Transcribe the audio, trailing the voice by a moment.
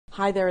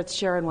Hi there, it's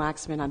Sharon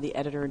Waxman. I'm the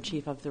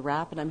editor-in-chief of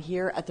TheWrap, and I'm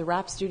here at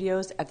TheWrap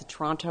Studios at the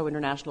Toronto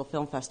International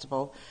Film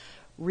Festival.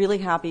 Really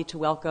happy to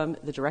welcome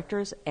the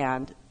directors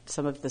and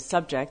some of the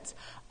subjects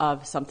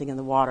of Something in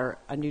the Water,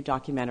 a new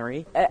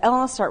documentary. Ellen,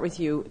 I'll start with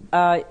you.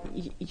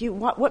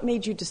 What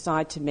made you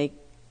decide to make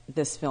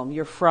this film?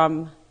 You're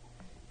from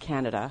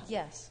Canada.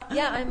 Yes.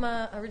 Yeah, I'm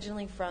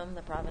originally from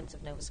the province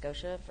of Nova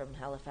Scotia, from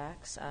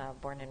Halifax,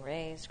 born and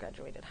raised,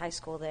 graduated high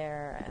school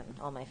there, and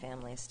all my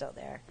family is still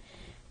there.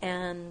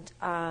 And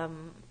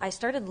I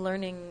started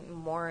learning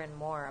more and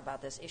more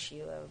about this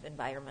issue of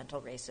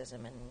environmental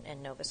racism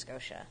in Nova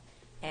Scotia.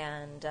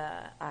 And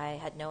I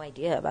had no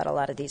idea about a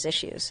lot of these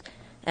issues.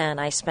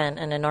 And I spent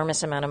an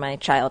enormous amount of my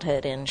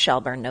childhood in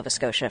Shelburne, Nova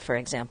Scotia, for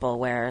example,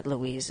 where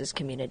Louise's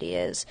community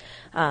is.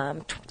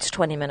 It's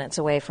 20 minutes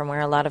away from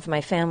where a lot of my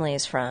family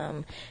is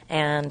from.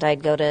 And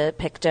I'd go to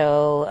Pictou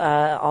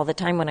all the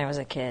time when I was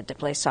a kid to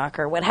play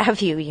soccer, what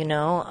have you, you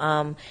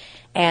know.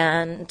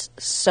 And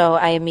so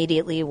I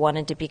immediately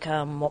wanted to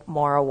become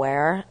more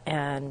aware,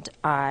 and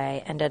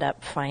I ended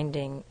up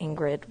finding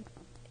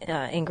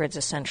Ingrid's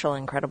essential,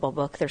 incredible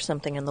book, There's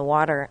Something in the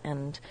Water,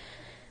 and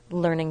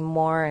learning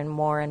more and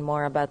more and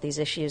more about these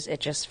issues. It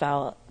just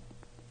felt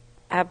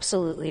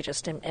absolutely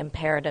just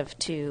imperative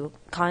to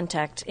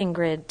contact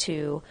Ingrid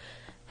to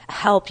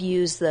help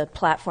use the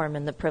platform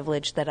and the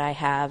privilege that I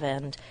have,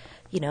 and,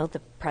 you know, the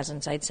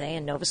presence, I'd say,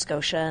 in Nova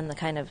Scotia, and the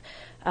kind of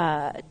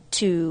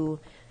to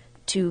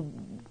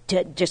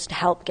just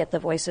help get the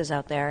voices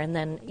out there. And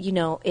then, you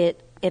know,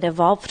 it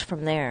evolved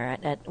from there.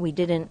 We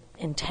didn't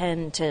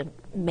intend to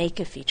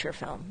make a feature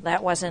film.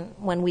 That wasn't,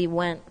 when we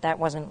went, that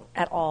wasn't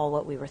at all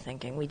what we were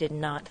thinking. We did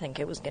not think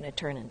it was going to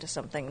turn into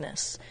something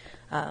this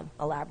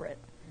elaborate.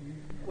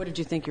 What did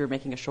you think? You were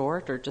making a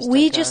short, or just?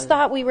 We just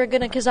thought we were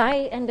going to, because I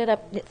ended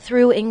up,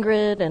 through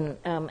Ingrid, and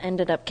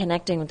ended up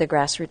connecting with the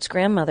grassroots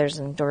grandmothers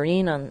and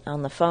Doreen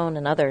on the phone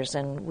and others,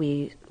 and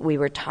we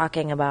were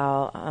talking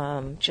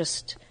about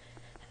just,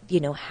 you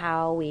know,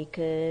 how we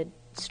could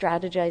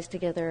strategize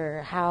together,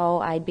 or how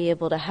I'd be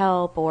able to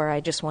help, or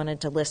I just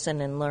wanted to listen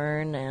and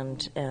learn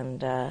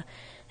and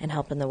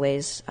help in the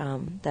ways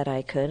that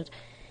I could.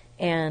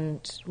 And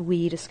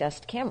we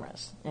discussed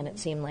cameras, and it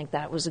seemed like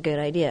that was a good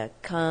idea.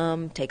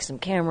 Come, take some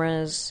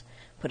cameras,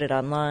 put it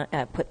online,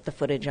 put the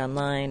footage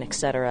online,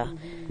 etc.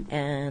 Mm-hmm.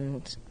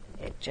 And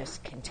it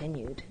just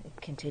continued.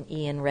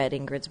 Ian read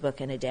Ingrid's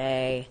book in a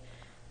day,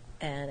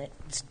 and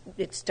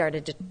it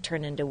started to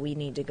turn into, we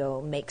need to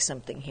go make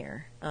something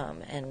here,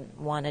 and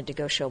wanted to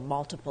go show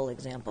multiple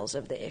examples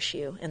of the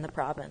issue in the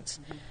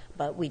province. Mm-hmm.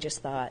 But we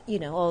just thought, you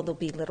know, there'll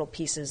be little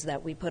pieces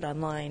that we put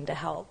online to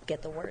help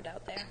get the word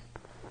out there.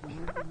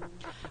 Mm-hmm.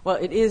 Well,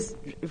 it is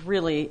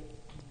really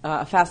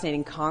a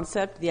fascinating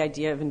concept, the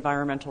idea of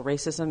environmental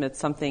racism. It's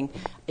something,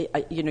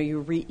 you know, you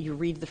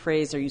read the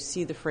phrase, or you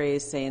see the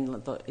phrase, say,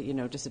 in you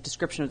know, just a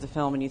description of the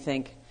film, and you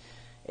think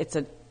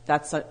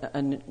that's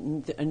a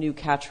new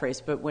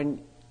catchphrase. But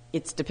when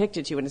it's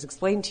depicted to you and it's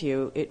explained to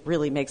you, it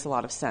really makes a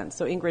lot of sense.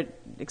 So, Ingrid,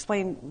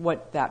 explain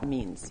what that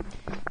means.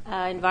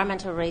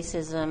 Environmental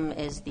racism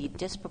is the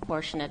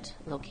disproportionate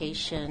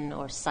location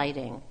or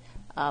siting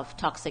of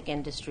toxic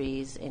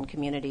industries in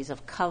communities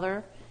of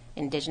color,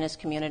 Indigenous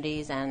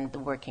communities, and the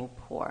working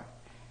poor.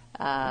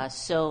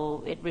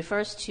 So it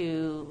refers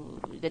to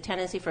the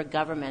tendency for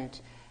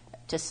government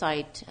to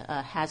cite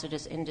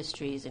hazardous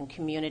industries in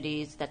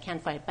communities that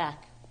can't fight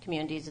back,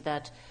 communities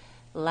that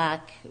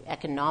lack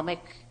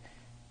economic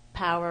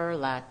power,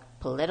 lack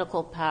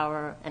political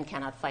power, and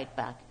cannot fight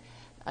back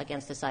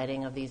against the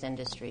citing of these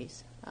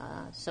industries.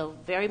 So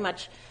very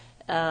much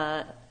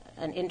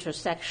an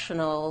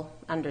intersectional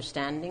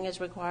understanding is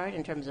required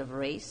in terms of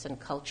race and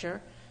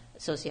culture,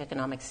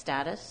 socioeconomic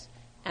status,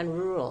 and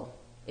rural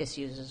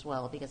issues as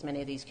well, because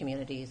many of these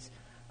communities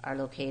are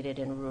located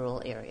in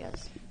rural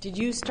areas. Did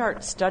you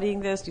start studying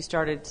this? You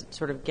started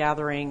sort of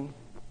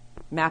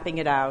mapping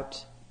it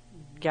out,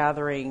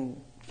 gathering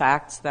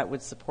facts that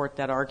would support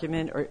that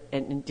argument,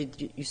 and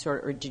did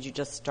you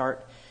just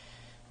start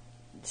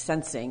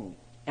sensing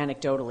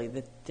anecdotally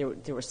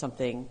that there was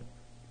something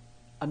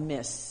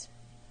amiss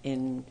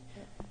in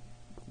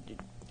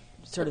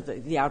sort of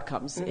the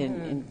outcomes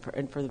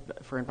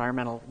for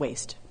environmental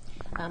waste?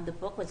 The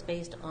book was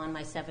based on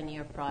my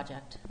 7-year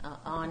project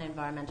on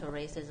environmental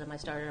racism. I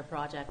started a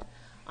project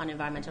on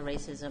environmental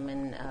racism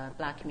in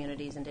Black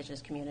communities,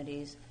 Indigenous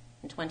communities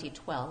in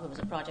 2012. It was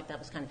a project that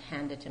was kind of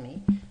handed to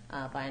me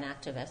by an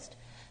activist.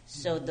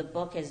 So the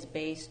book is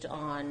based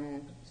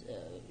on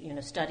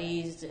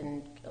studies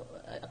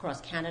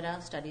across Canada,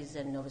 studies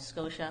in Nova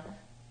Scotia,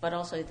 but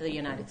also the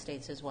United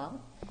States as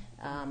well.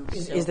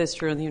 Is this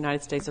true in the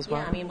United States as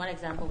well? Yeah, I mean, one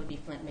example would be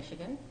Flint,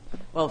 Michigan.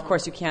 Well, of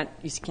course, you can't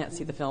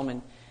see the film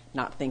and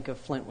not think of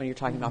Flint when you're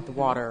talking about the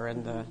water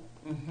and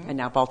and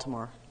now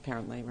Baltimore,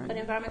 apparently, right? But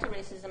environmental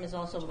racism is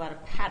also about a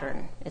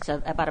pattern. It's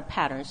about a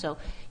pattern. So,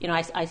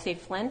 I say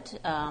Flint,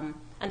 and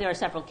there are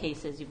several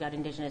cases. You've got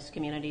Indigenous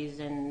communities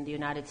in the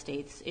United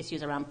States,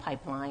 issues around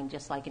pipelines,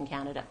 just like in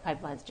Canada.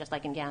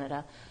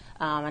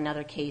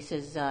 Another case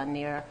is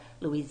near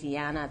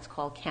Louisiana. It's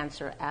called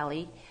Cancer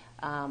Alley.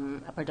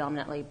 a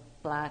predominantly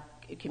black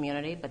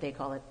community, but they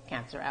call it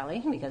Cancer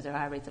Alley because there are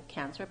high rates of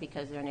cancer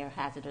because they're near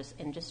hazardous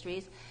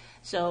industries.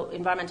 So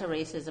environmental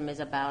racism is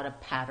about a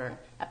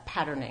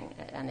patterning,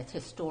 and it's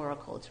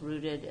historical. It's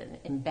rooted and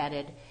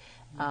embedded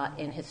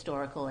in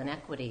historical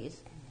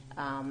inequities.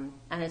 And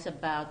it's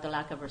about the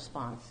lack of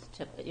response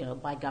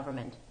by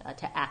government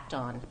to act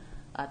on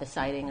the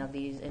siting of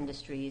these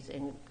industries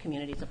in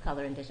communities of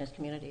color, Indigenous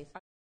communities.